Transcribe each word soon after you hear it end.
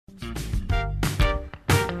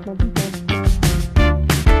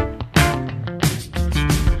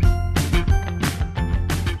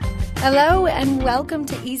Hello and welcome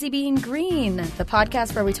to Easy Being Green, the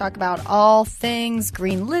podcast where we talk about all things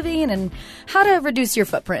green living and how to reduce your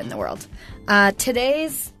footprint in the world.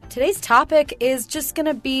 Today's topic is just going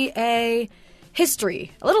to be a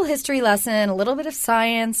little history lesson, a little bit of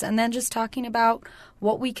science, and then just talking about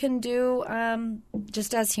what we can do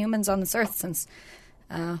just as humans on this earth, since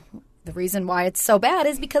the reason why it's so bad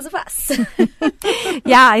is because of us.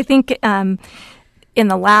 Yeah, I think in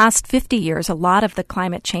the last 50 years, a lot of the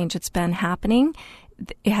climate change that's been happening,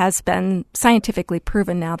 it has been scientifically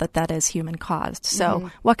proven now that is human caused. So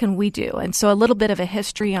what can we do? And so a little bit of a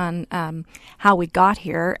history on how we got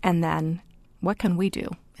here, and then what can we do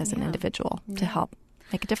as an individual to help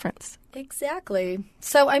make a difference? Exactly.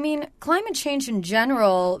 So, I mean, climate change in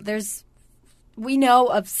general, we know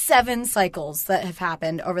of 7 cycles that have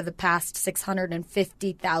happened over the past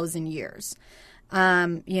 650,000 years.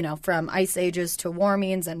 From ice ages to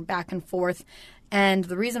warmings and back and forth. And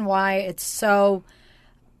the reason why it's so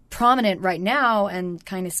prominent right now and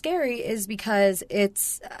kind of scary is because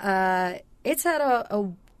it's at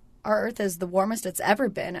our Earth is the warmest it's ever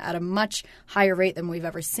been, at a much higher rate than we've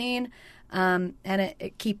ever seen. And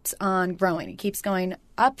it keeps on growing. It keeps going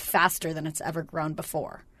up faster than it's ever grown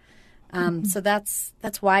before. So that's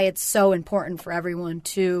why it's so important for everyone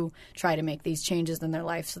to try to make these changes in their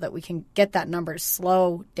life so that we can get that number to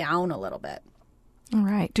slow down a little bit. All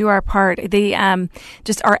right. Do our part.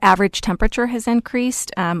 Just our average temperature has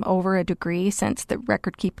increased over a degree since the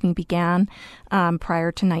record keeping began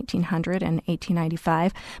prior to 1900 and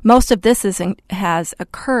 1895. Most of this has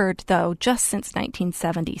occurred, though, just since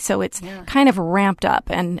 1970. So it's kind of ramped up.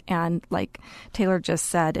 And like Taylor just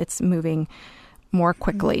said, it's moving more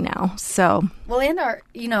quickly now. So and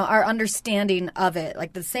our understanding of it,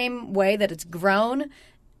 like the same way that it's grown,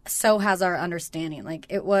 so has our understanding. Like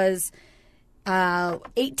it was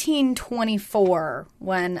 1824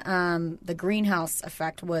 when the greenhouse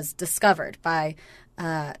effect was discovered by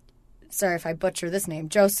sorry if I butcher this name,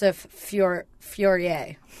 Joseph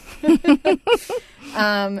Fourier.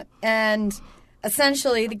 And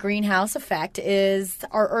essentially the greenhouse effect is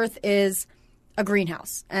our Earth is a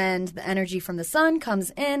greenhouse, and the energy from the sun comes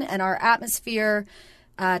in, and our atmosphere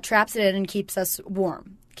traps it in and keeps us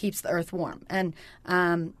warm, keeps the Earth warm. And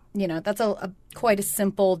that's quite a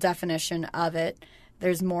simple definition of it.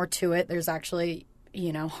 There's more to it. There's actually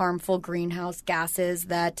harmful greenhouse gases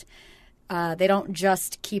that they don't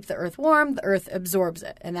just keep the Earth warm. The Earth absorbs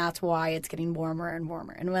it, and that's why it's getting warmer and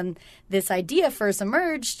warmer. And when this idea first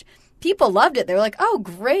emerged, people loved it. They were like, oh,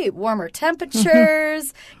 great, warmer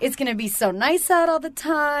temperatures. It's going to be so nice out all the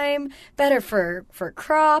time, better for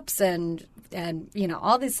crops and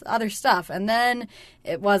all this other stuff. And then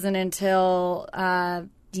it wasn't until, the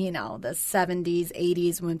 70s,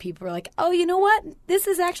 80s when people were like, oh, you know what? This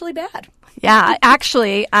is actually bad. Yeah,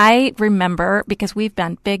 actually, I remember because we've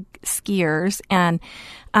been big skiers, and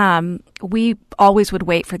we always would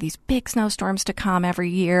wait for these big snowstorms to come every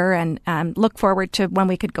year and look forward to when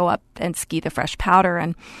we could go up and ski the fresh powder.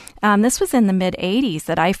 And this was in the mid-'80s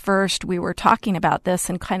that we were talking about this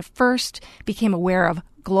and kind of first became aware of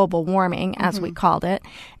global warming, as we called it,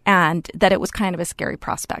 and that it was kind of a scary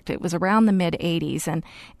prospect. It was around the mid-'80s.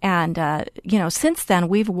 And since then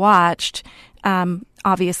we've watched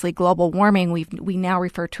obviously global warming we now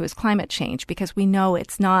refer to as climate change, because we know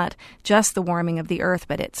it's not just the warming of the Earth,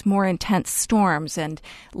 but it's more intense storms and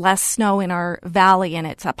less snow in our valley, and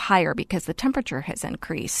it's up higher because the temperature has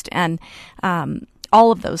increased. And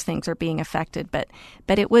all of those things are being affected, but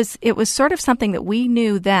it was sort of something that we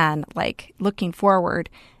knew then, like looking forward,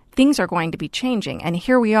 things are going to be changing. And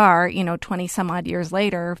here we are, 20 some odd years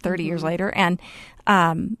later, 30 years later, and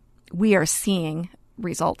we are seeing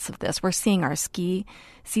results of this. We're seeing our ski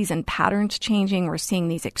season patterns changing. We're seeing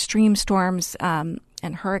these extreme storms and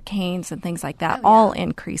hurricanes and things like that all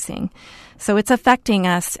increasing. So it's affecting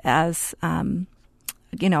us as,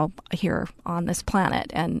 here on this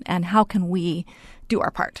planet. And how can we do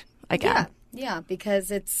our part again? Yeah,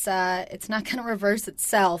 because it's not going to reverse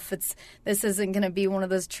itself. This isn't going to be one of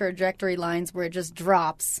those trajectory lines where it just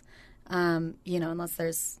drops, unless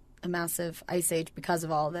there's a massive ice age because of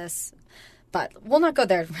all this. But we'll not go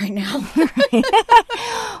there right now.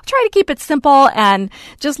 Try to keep it simple and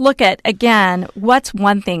just look at, again, what's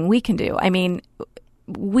one thing we can do. I mean,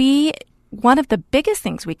 one of the biggest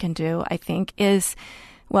things we can do, I think, is,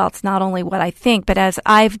 well, it's not only what I think, but as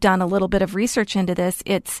I've done a little bit of research into this,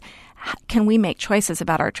 it's can we make choices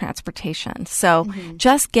about our transportation? So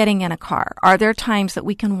just getting in a car, are there times that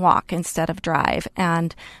we can walk instead of drive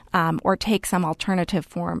and or take some alternative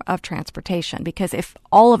form of transportation? Because if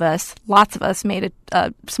all of us, lots of us, made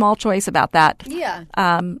a small choice about that,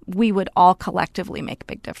 we would all collectively make a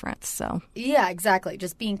big difference. So yeah, exactly.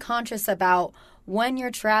 Just being conscious about when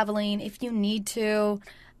you're traveling, if you need to,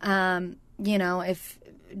 if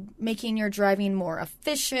making your driving more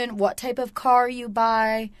efficient, what type of car you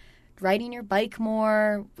buy, riding your bike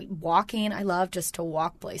more, walking. I love just to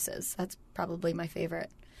walk places. That's probably my favorite.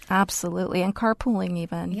 Absolutely. And carpooling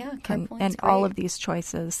even. Yeah, carpooling and all of these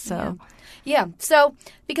choices. So yeah. So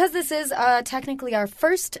because this is technically our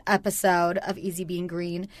first episode of Easy Being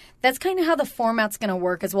Green, that's kind of how the format's going to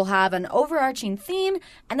work, is we'll have an overarching theme,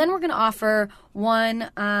 and then we're going to offer one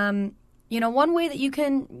way that you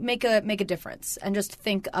can make a difference, and just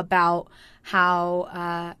think about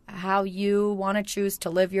how you want to choose to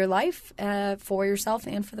live your life for yourself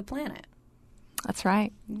and for the planet. That's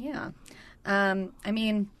right. Yeah.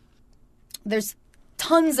 There's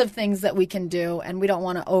tons of things that we can do, and we don't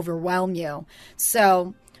want to overwhelm you.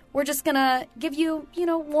 So we're just going to give you,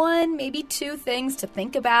 one, maybe two things to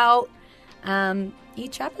think about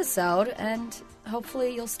each episode, and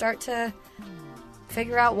hopefully you'll start to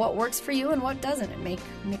figure out what works for you and what doesn't, and make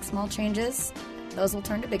small changes. Those will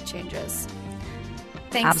turn to big changes.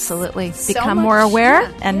 Thanks. Absolutely. So Become much. more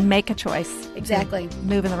aware and make a choice. Exactly.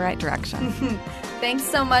 Move in the right direction. Thanks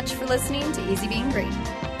so much for listening to Easy Being Green.